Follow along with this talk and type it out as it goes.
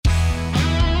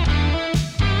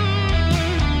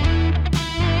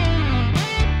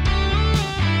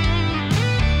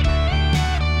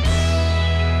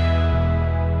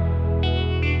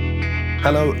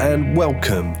Hello and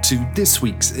welcome to this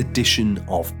week's edition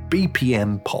of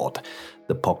BPM Pod,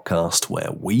 the podcast where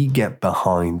we get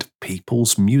behind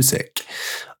people's music.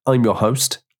 I'm your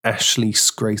host, Ashley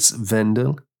Grace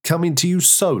Vendel, coming to you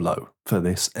solo for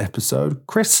this episode.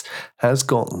 Chris has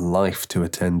got life to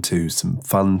attend to, some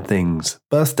fun things,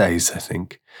 birthdays I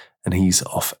think, and he's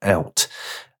off out.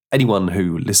 Anyone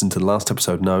who listened to the last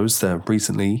episode knows that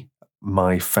recently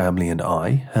my family and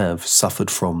I have suffered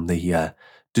from the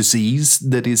disease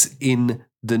that is in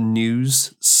the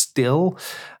news still.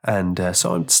 And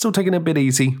so I'm still taking it a bit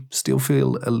easy, still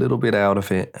feel a little bit out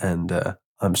of it, and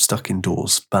I'm stuck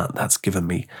indoors. But that's given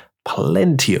me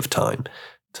plenty of time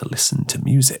to listen to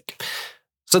music.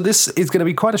 So this is going to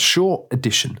be quite a short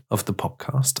edition of the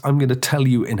podcast. I'm going to tell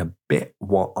you in a bit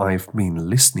what I've been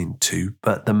listening to,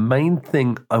 but the main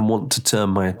thing I want to turn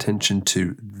my attention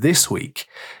to this week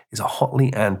is a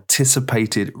hotly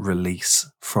anticipated release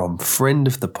from friend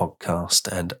of the podcast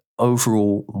and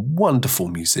overall wonderful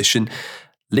musician,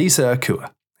 Lisa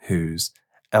Akua, whose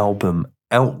album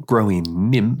Outgrowing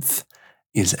Nymph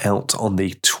is out on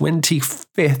the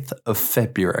 25th of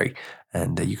February.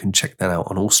 And you can check that out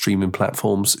on all streaming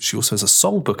platforms. She also has a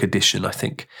songbook edition, I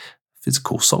think,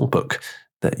 physical songbook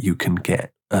that you can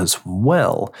get as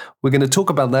well. We're going to talk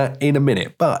about that in a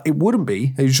minute, but it wouldn't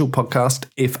be a usual podcast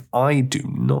if I do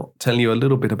not tell you a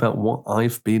little bit about what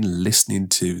I've been listening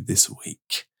to this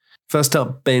week. First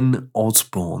up, Ben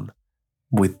Osborne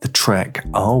with the track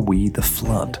Are We the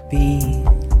Flood? Be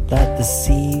that the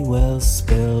sea will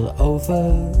spill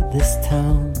over this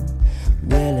town?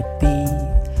 Will it be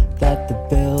that the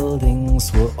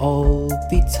buildings will all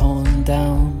be torn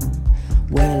down?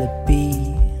 Will it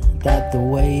be that the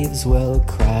waves will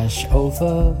crash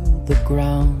over the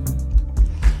ground?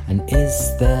 And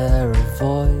is there a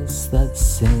voice that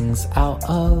sings out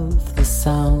of the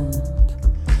sound?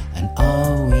 And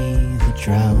are we the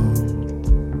drowned?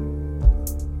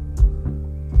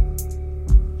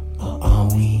 Or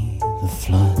are we the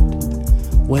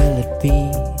flood? Will it be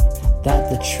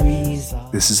that the trees are...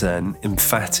 This is an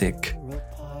emphatic,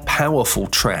 powerful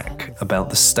track about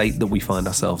the state that we find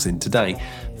ourselves in today,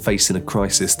 facing a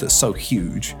crisis that's so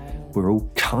huge, we're all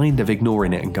kind of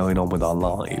ignoring it and going on with our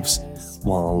lives,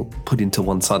 while putting to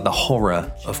one side the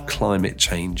horror of climate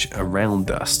change around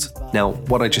us. Now,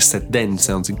 what I just said then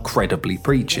sounds incredibly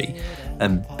preachy,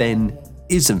 and Ben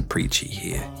isn't preachy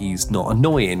here. He's not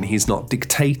annoying, he's not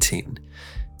dictating.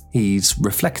 He's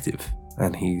reflective,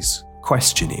 and he's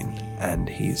questioning, and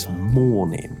he's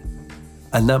mourning.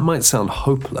 And that might sound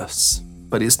hopeless,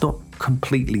 but it's not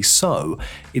completely so.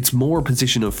 It's more a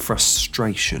position of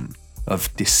frustration,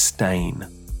 of disdain,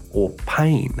 or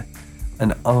pain,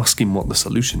 and asking what the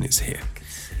solution is here.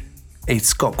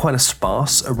 It's got quite a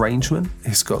sparse arrangement,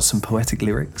 it's got some poetic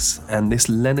lyrics, and this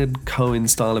Leonard Cohen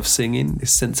style of singing,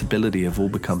 this sensibility have all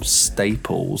become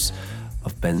staples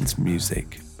of Ben's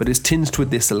music. But it's tinged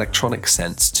with this electronic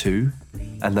sense too,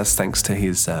 and that's thanks to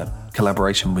his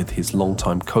collaboration with his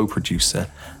longtime co-producer,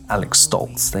 Alex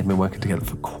Stoltz. They've been working together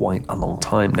for quite a long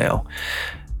time now.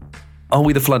 Are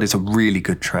We the Flood is a really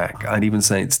good track. I'd even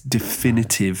say it's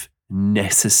definitive,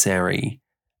 necessary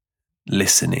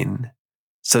listening.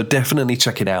 So definitely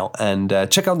check it out, and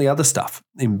check out the other stuff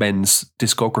in Ben's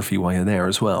discography while you're there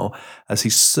as well, as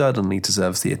he certainly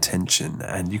deserves the attention.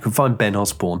 And you can find Ben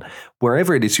Osborne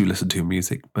wherever it is you listen to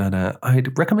music, but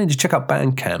I'd recommend you check out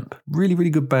Bandcamp. Really,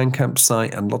 really good Bandcamp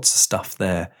site, and lots of stuff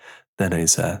there that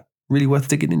is really worth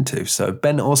digging into. So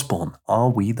Ben Osborne,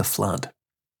 Are We the Flood?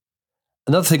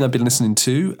 Another thing I've been listening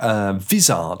to,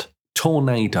 Vizard,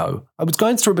 Tornado. I was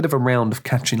going through a bit of a round of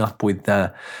catching up with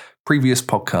previous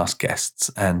podcast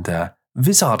guests, and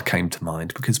Vizard came to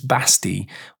mind because Basti,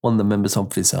 one of the members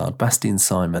of Vizard, Basti and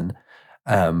Simon,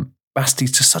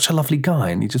 Basti's just such a lovely guy,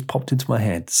 and he just popped into my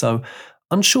head. So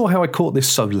unsure how I caught this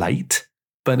so late,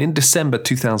 but in December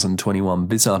 2021,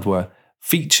 Vizard were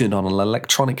featured on an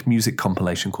electronic music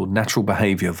compilation called Natural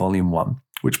Behaviour Volume 1,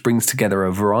 which brings together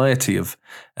a variety of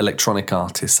electronic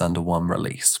artists under one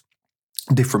release.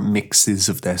 Different mixes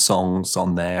of their songs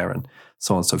on there, and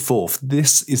so on and so forth.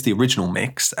 This is the original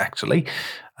mix, actually,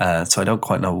 so I don't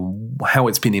quite know how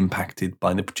it's been impacted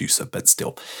by the producer, but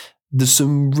still. There's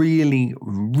some really,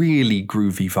 really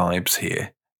groovy vibes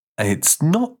here. It's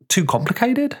not too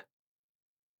complicated,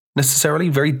 necessarily,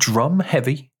 very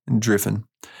drum-heavy and driven,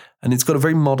 and it's got a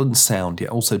very modern sound,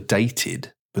 yet also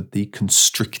dated, with the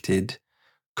constricted,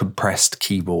 compressed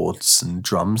keyboards and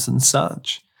drums and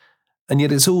such. And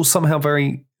yet it's all somehow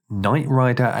very Knight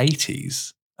Rider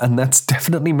 80s. And that's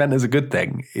definitely meant as a good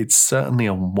thing. It's certainly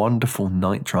a wonderful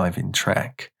night driving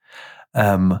track.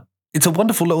 It's a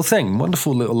wonderful little thing,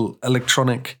 wonderful little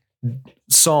electronic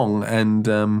song, and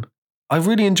I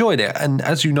really enjoyed it. And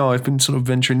as you know, I've been sort of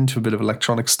venturing into a bit of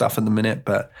electronic stuff at the minute,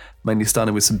 but mainly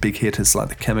starting with some big hitters like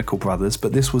the Chemical Brothers.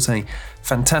 But this was a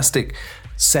fantastic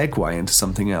segue into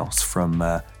something else from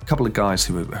a couple of guys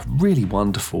who are really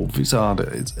wonderful.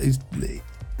 Vizard,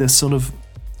 they're sort of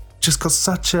just got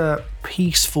such a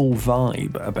peaceful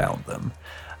vibe about them.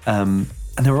 And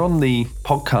they were on the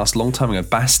podcast a long time ago.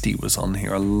 Basti was on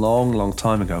here a long, long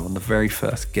time ago, one of the very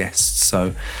first guests.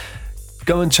 So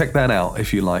go and check that out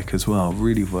if you like as well.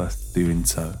 Really worth doing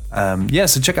so.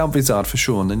 So check out Vizard for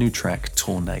sure on the new track,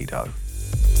 Tornado.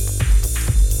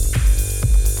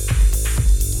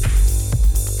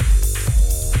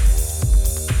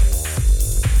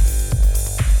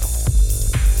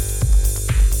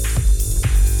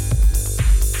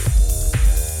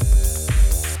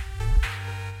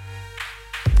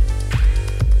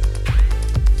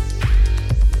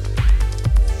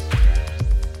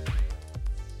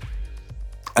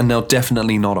 And now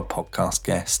definitely not a podcast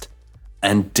guest,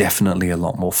 and definitely a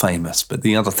lot more famous. But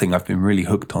the other thing I've been really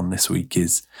hooked on this week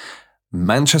is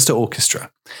Manchester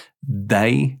Orchestra.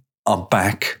 They are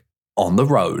back on the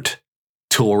road,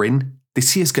 touring.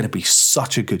 This year's going to be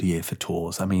such a good year for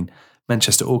tours. I mean,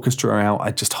 Manchester Orchestra are out. I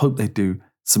just hope they do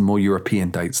some more European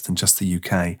dates than just the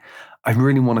UK. I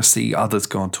really want to see others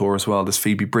go on tour as well. There's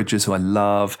Phoebe Bridgers, who I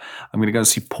love. I'm going to go and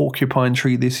see Porcupine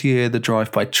Tree this year. The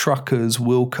Drive-By Truckers,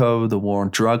 Wilco, The War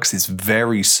on Drugs is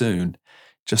very soon.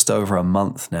 Just over a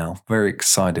month now. Very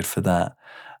excited for that.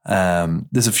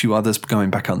 There's a few others going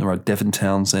back out on the road. Devin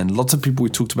Townsend. Lots of people we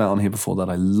talked about on here before that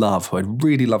I love, who I'd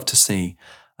really love to see.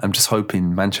 I'm just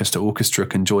hoping Manchester Orchestra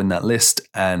can join that list,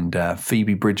 and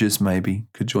Phoebe Bridgers maybe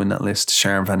could join that list.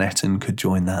 Sharon Van Etten could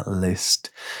join that list.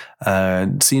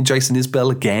 Seeing Jason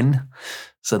Isbell again,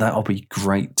 so that'll be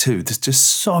great too. There's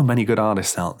just so many good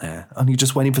artists out there. And you're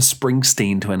just waiting for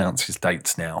Springsteen to announce his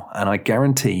dates now. And I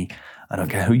guarantee, I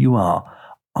don't care who you are,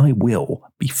 I will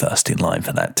be first in line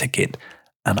for that ticket.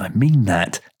 And I mean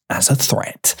that as a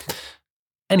threat.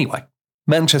 Anyway,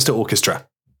 Manchester Orchestra.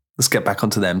 Let's get back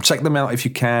onto them. Check them out if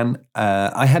you can.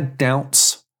 I had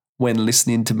doubts when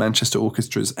listening to Manchester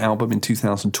Orchestra's album in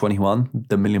 2021,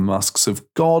 The Million Masks of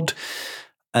God.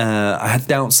 I had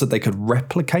doubts that they could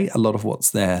replicate a lot of what's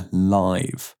there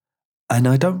live. And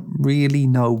I don't really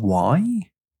know why.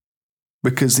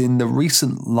 Because in the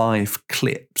recent live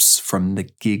clips from the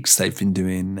gigs they've been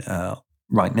doing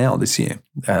right now this year,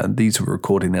 these were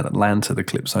recorded in Atlanta, the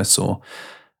clips I saw,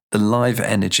 the live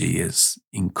energy is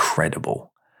incredible.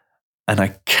 And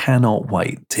I cannot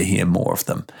wait to hear more of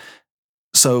them.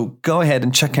 So go ahead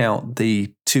and check out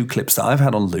the two clips that I've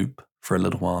had on loop for a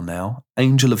little while now.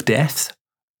 Angel of Death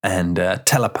and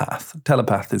Telepath.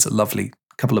 Telepath is a lovely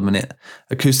couple of minute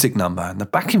acoustic number, and the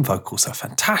backing vocals are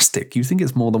fantastic. You think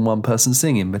it's more than one person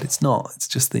singing, but it's not. It's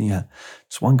just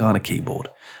just one guy on a keyboard.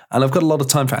 And I've got a lot of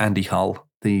time for Andy Hull,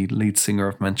 the lead singer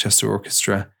of Manchester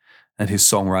Orchestra, and his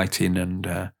songwriting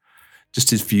and just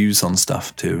his views on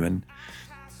stuff too. And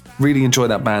really enjoy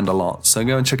that band a lot. So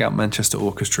go and check out Manchester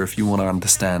Orchestra if you want to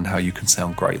understand how you can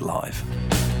sound great live.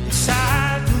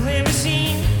 Inside the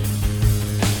limousine,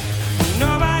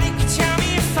 nobody can tell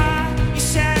me if I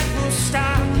said we'll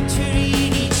stop to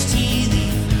read each tea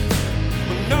leaf.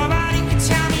 Nobody can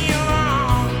tell me you're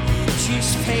wrong,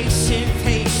 just pacing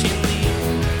patiently.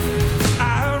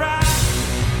 I arrive,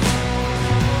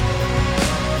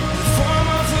 the form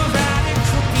of a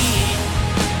radical being.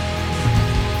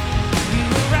 You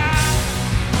arrive,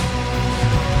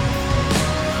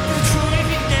 the truth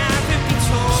you've never been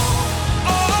told.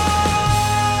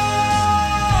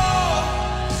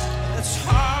 It's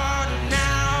harder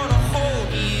now to hold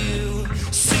you,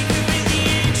 sleeping with the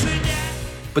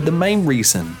introduction. But the main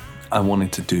reason I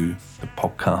wanted to do the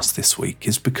podcast this week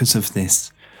is because of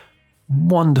this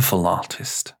wonderful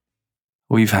artist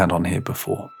we've had on here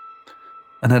before,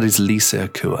 and that is Lisa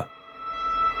Akua.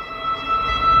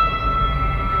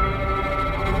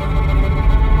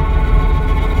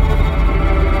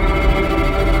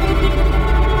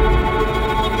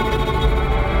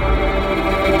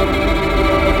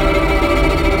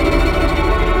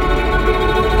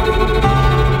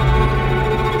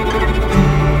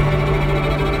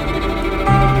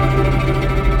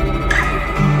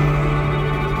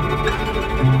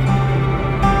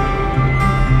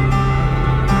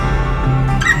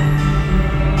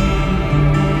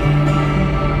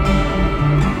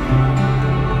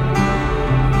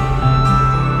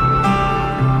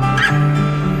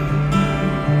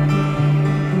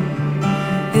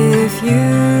 If you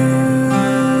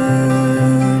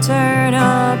turn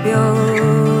up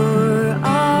your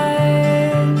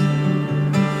eyes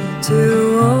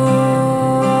towards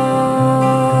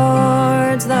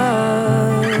the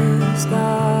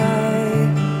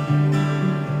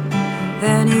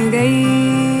Then you gaze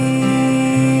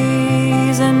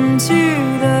into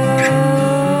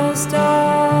the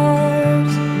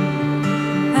stars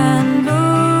and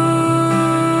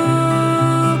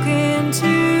look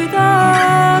into the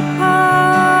past.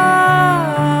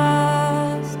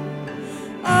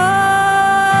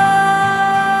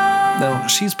 Now,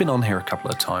 she's been on here a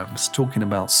couple of times talking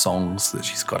about songs that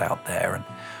she's got out there, and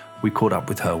we caught up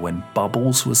with her when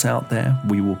Bubbles was out there.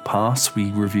 We Will Pass,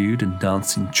 we reviewed, and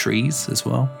Dancing Trees as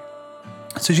well.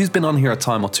 So she's been on here a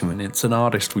time or two, and it's an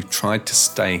artist we've tried to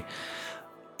stay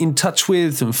in touch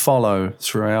with and follow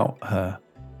throughout her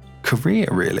career,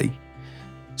 really.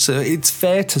 So it's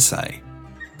fair to say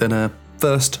that her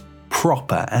first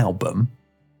proper album,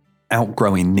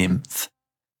 Outgrowing Nymph,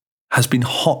 has been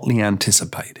hotly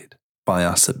anticipated by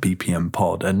us at BPM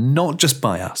Pod, and not just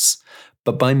by us,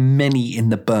 but by many in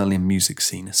the Berlin music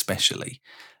scene especially.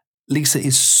 Lisa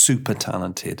is super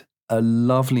talented, a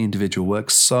lovely individual,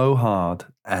 works so hard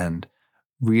and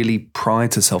really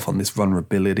prides herself on this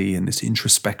vulnerability and this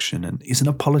introspection and isn't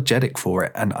apologetic for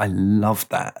it. And I love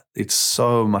that. It's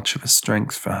so much of a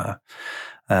strength for her.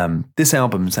 This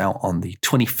album's out on the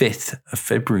 25th of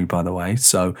February, by the way.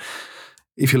 So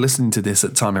if you're listening to this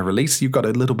at time of release, you've got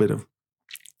a little bit of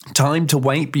time to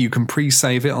wait, but you can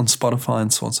pre-save it on Spotify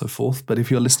and so on and so forth. But if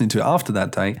you're listening to it after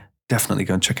that date, definitely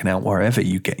go and check it out wherever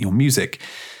you get your music.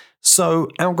 So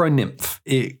Outgrown Nymph,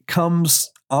 it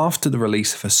comes after the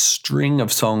release of a string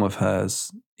of songs of hers,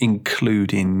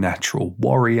 including Natural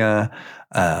Warrior,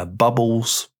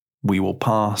 Bubbles, We Will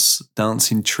Pass,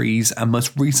 Dancing Trees, and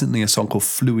most recently a song called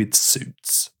Fluid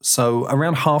Suits. So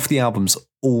around half the album's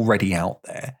already out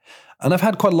there. And I've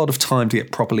had quite a lot of time to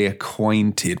get properly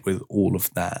acquainted with all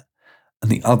of that.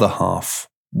 And the other half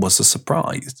was a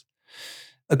surprise.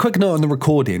 A quick note on the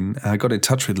recording, I got in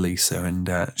touch with Lisa, and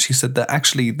she said that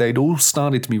actually they'd all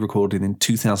started to be recorded in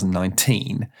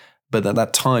 2019, but at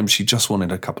that time she just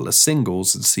wanted a couple of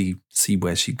singles and see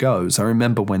where she goes. I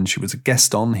remember when she was a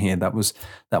guest on here, that was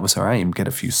her aim, get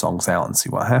a few songs out and see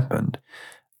what happened.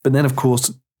 But then, of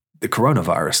course, the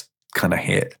coronavirus kind of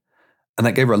hit. And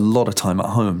that gave her a lot of time at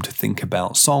home to think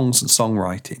about songs and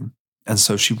songwriting. And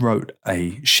so she wrote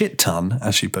a shit ton,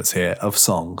 as she puts here, of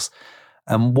songs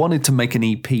and wanted to make an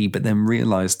EP, but then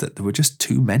realized that there were just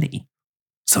too many.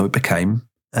 So it became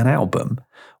an album,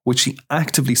 which she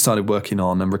actively started working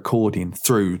on and recording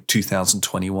through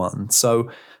 2021.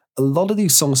 So a lot of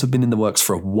these songs have been in the works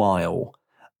for a while,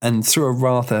 and through a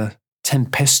rather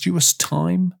tempestuous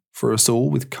time for us all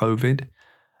with COVID.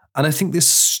 And I think this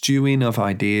stewing of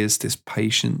ideas, this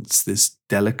patience, this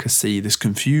delicacy, this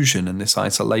confusion, and this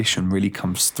isolation really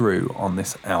comes through on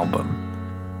this album.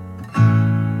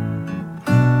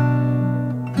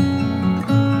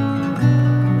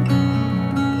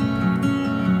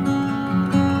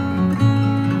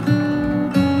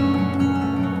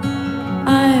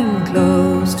 I'm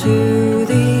close to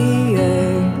the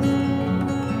earth.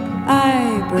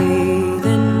 I breathe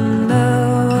in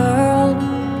the world,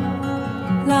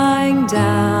 lying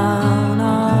down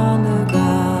on the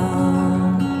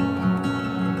ground.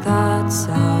 Thoughts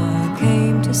I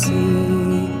came to see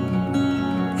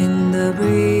in the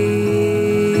breeze.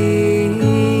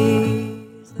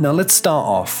 Now let's start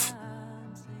off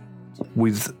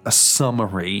with a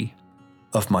summary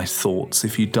of my thoughts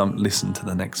if you don't listen to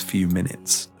the next few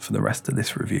minutes for the rest of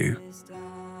this review.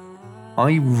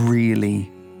 I really,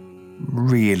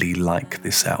 really like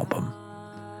this album.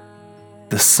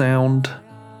 The sound,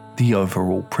 the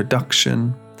overall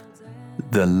production,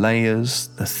 the layers,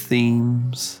 the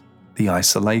themes, the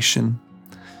isolation,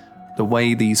 the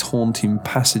way these haunting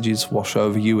passages wash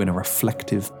over you in a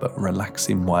reflective but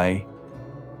relaxing way.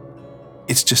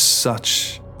 It's just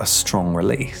such a strong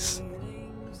release.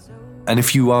 And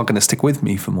if you are going to stick with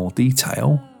me for more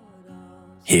detail,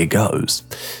 here goes.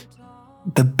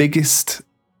 The biggest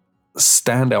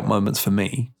standout moments for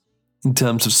me, in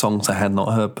terms of songs I had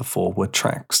not heard before, were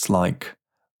tracks like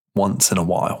Once in a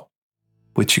While,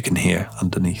 which you can hear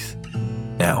underneath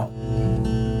now.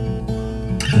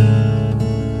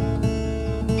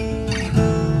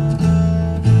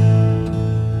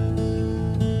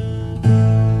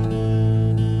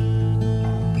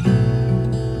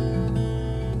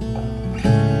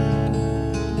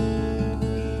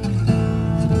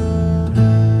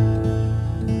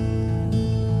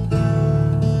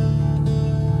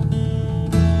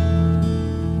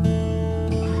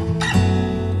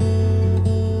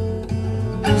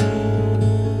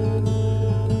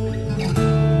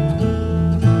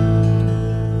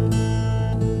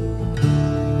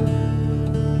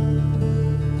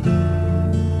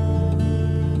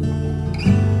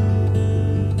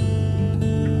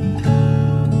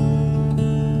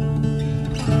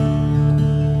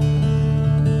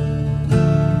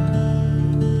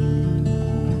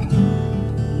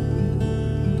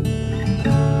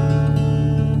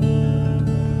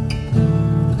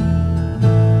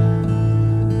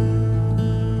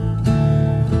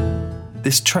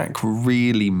 this track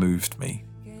really moved me.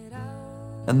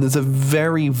 And there's a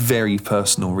very, very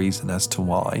personal reason as to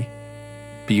why,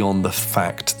 beyond the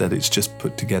fact that it's just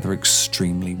put together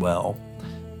extremely well.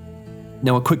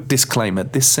 Now, a quick disclaimer,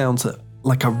 this sounds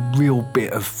like a real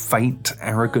bit of faint,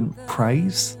 arrogant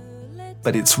praise,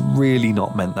 but it's really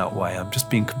not meant that way. I'm just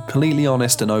being completely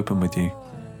honest and open with you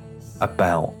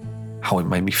about how it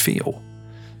made me feel.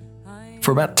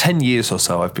 For about 10 years or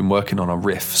so, I've been working on a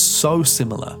riff so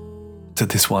similar to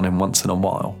this one in Once in a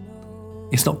While.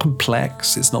 It's not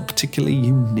complex, it's not particularly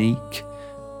unique,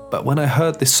 but when I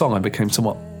heard this song, I became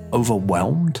somewhat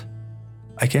overwhelmed,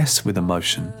 I guess, with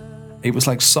emotion. It was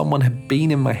like someone had been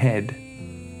in my head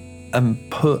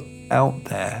and put out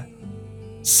there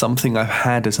something I've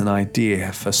had as an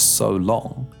idea for so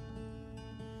long.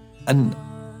 And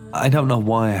I don't know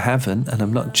why I haven't, and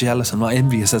I'm not jealous, I'm not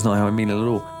envious, that's not how I mean it at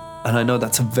all. And I know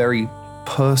that's a very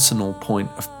personal point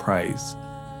of praise.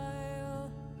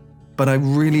 But I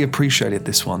really appreciated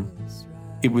this one.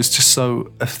 It was just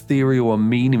so ethereal and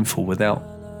meaningful without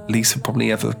Lisa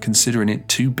probably ever considering it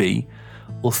to be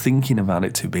or thinking about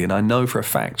it to be. And I know for a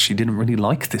fact she didn't really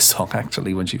like this song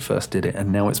actually when she first did it,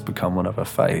 and now it's become one of her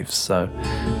faves. So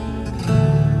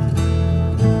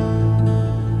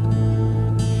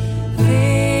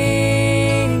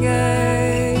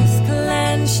Fingers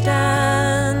clenched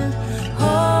and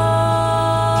holding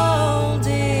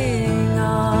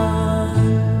on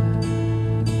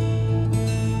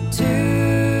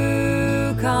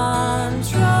to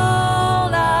control.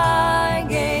 I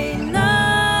gain nothing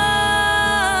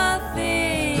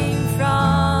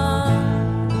from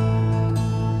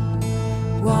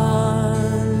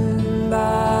one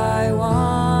by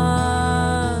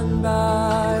one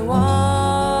by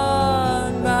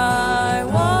one by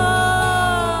one,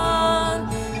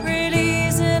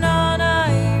 releasing on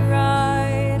I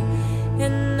ride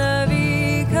in the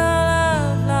vehicle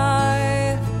of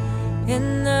life,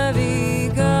 in the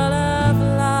vehicle of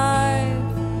life,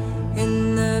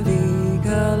 in the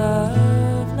vehicle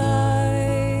of life.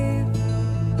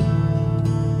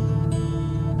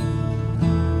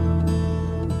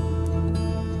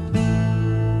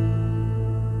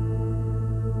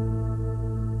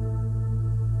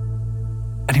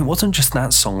 And it wasn't just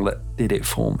that song that did it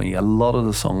for me. A lot of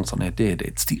the songs on it did.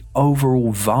 It's the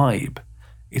overall vibe.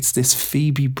 It's this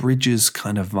Phoebe Bridgers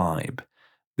kind of vibe.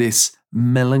 This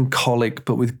melancholic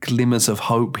but with glimmers of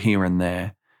hope here and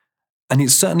there. And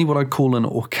it's certainly what I call an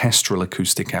orchestral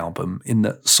acoustic album, in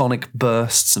that sonic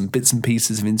bursts and bits and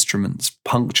pieces of instruments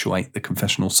punctuate the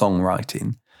confessional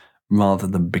songwriting rather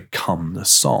than become the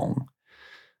song.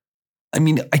 I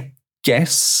mean, I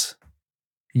guess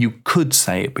you could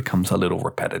say it becomes a little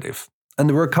repetitive. And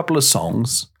there were a couple of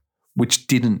songs which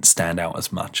didn't stand out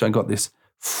as much. I got this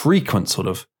frequent sort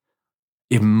of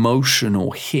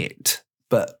emotional hit,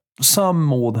 but some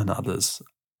more than others.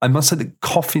 I must say that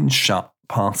Coffin Shut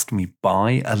passed me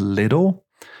by a little,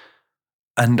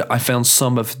 and I found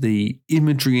some of the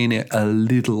imagery in it a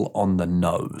little on the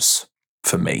nose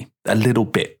for me, a little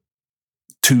bit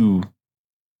too,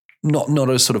 not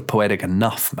as sort of poetic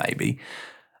enough maybe.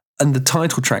 And the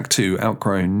title track too,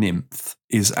 Outgrown Nymph,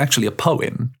 is actually a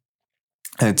poem.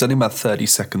 It's only about 30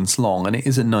 seconds long, and it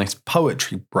is a nice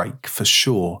poetry break for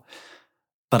sure.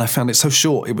 But I found it so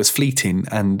short, it was fleeting,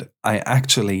 and I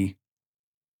actually,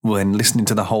 when listening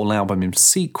to the whole album in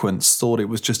sequence, thought it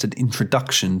was just an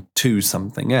introduction to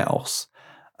something else.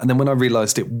 And then when I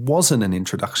realised it wasn't an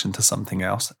introduction to something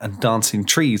else, and Dancing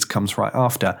Trees comes right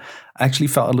after, I actually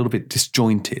felt a little bit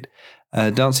disjointed.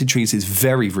 Dancing Trees is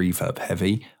very reverb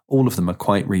heavy. All of them are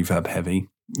quite reverb heavy,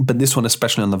 but this one,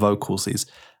 especially on the vocals, is.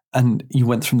 And you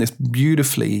went from this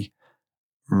beautifully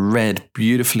read,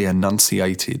 beautifully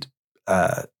enunciated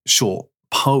short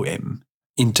poem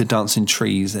into Dancing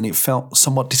Trees, and it felt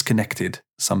somewhat disconnected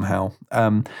somehow.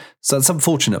 So it's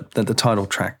unfortunate that the title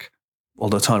track, or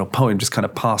the title poem, just kind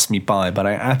of passed me by, but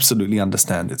I absolutely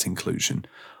understand its inclusion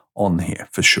on here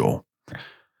for sure.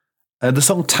 The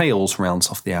song Tales rounds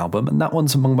off the album, and that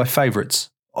one's among my favourites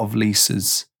of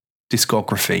Lisa's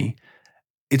discography.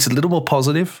 It's a little more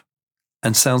positive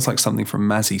and sounds like something from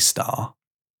Mazzy Star,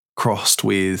 crossed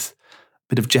with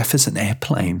a bit of Jefferson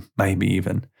Airplane, maybe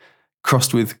even,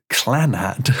 crossed with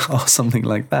Clannad or something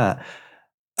like that.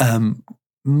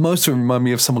 Most of them remind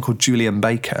me of someone called Julian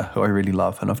Baker, who I really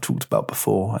love and I've talked about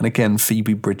before. And again,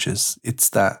 Phoebe Bridgers. It's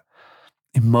that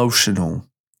emotional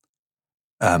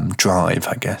drive,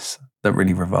 I guess, that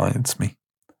really reminds me.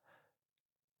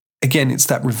 Again, it's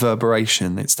that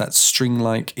reverberation, it's that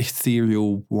string-like,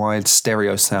 ethereal, wide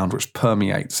stereo sound which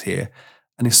permeates here,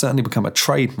 and it's certainly become a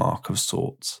trademark of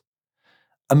sorts.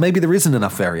 And maybe there isn't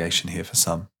enough variation here for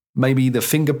some. Maybe the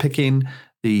finger picking,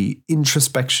 the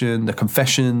introspection, the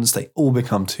confessions, they all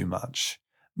become too much.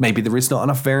 Maybe there is not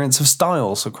enough variance of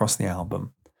styles across the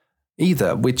album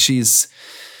either, which is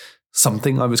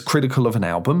something I was critical of an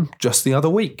album just the other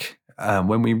week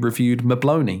when we reviewed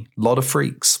Mabloni, Lot of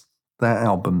Freaks, that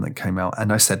album that came out.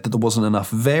 And I said that there wasn't enough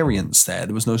variance there.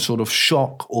 There was no sort of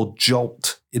shock or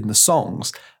jolt in the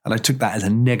songs. And I took that as a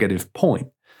negative point.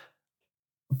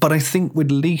 But I think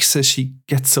with Lisa, she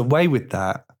gets away with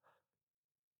that,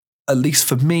 at least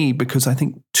for me, because I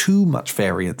think too much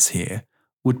variance here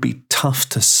would be tough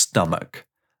to stomach.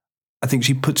 I think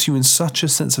she puts you in such a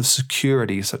sense of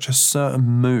security, such a certain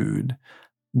mood,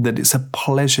 that it's a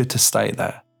pleasure to stay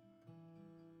there.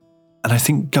 And I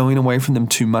think going away from them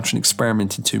too much and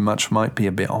experimenting too much might be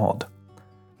a bit odd.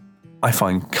 I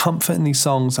find comfort in these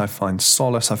songs, I find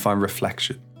solace, I find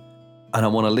reflection. And I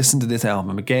want to listen to this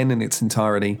album again in its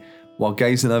entirety while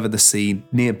gazing over the sea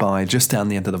nearby, just down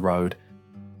the end of the road,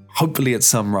 hopefully at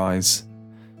sunrise,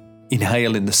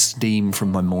 inhaling the steam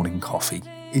from my morning coffee.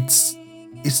 It's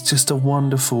just a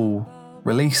wonderful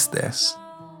release, this.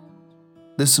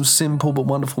 There's some simple but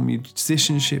wonderful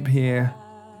musicianship here,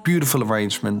 beautiful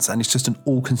arrangements, and it's just an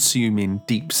all-consuming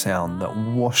deep sound that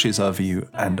washes over you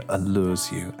and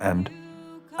allures you, and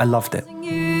I loved it.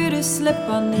 You to slip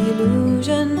on the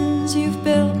illusions you've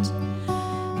built,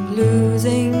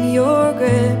 losing your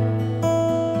grip,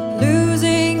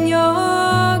 losing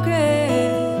your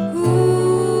grip. Ooh.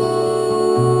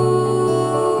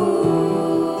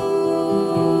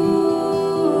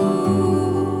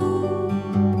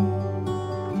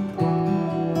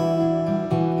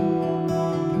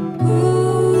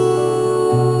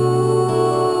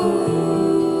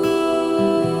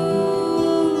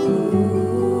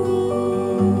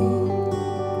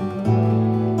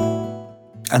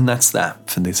 And that's that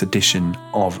for this edition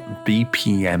of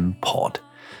BPM Pod.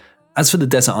 As for the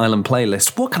Desert Island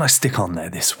playlist, what can I stick on there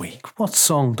this week? What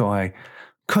song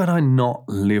could I not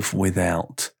live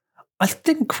without? I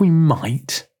think we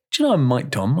might. Do you know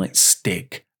what I might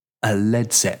stick a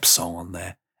Led Zepp song on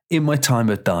there. In My Time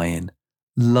of Dying.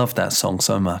 Love that song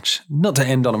so much. Not to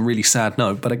end on a really sad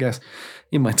note, but I guess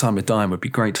In My Time of Dying would be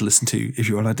great to listen to if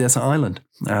you're on a desert island.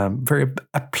 Very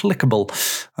applicable,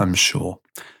 I'm sure.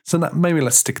 So maybe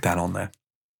let's stick that on there.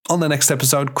 On the next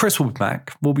episode, Chris will be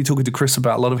back. We'll be talking to Chris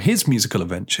about a lot of his musical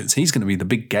adventures. He's going to be the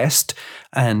big guest.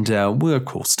 And we'll, of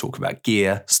course, talk about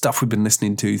gear, stuff we've been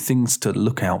listening to, things to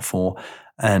look out for,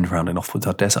 and rounding off with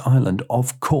our desert island,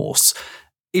 of course.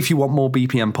 If you want more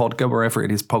BPM Pod, go wherever it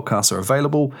is podcasts are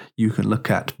available. You can look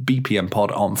at BPM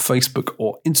Pod on Facebook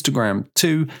or Instagram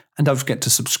too. And don't forget to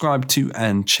subscribe to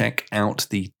and check out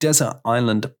the Desert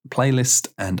Island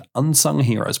playlist and Unsung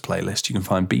Heroes playlist. You can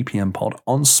find BPM Pod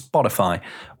on Spotify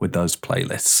with those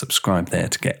playlists. Subscribe there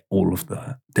to get all of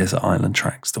the Desert Island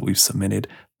tracks that we've submitted,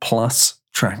 plus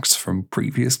tracks from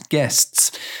previous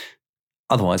guests.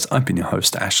 Otherwise, I've been your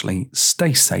host, Ashley.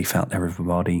 Stay safe out there,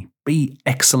 everybody. Be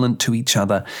excellent to each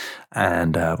other.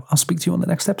 And I'll speak to you on the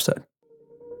next episode.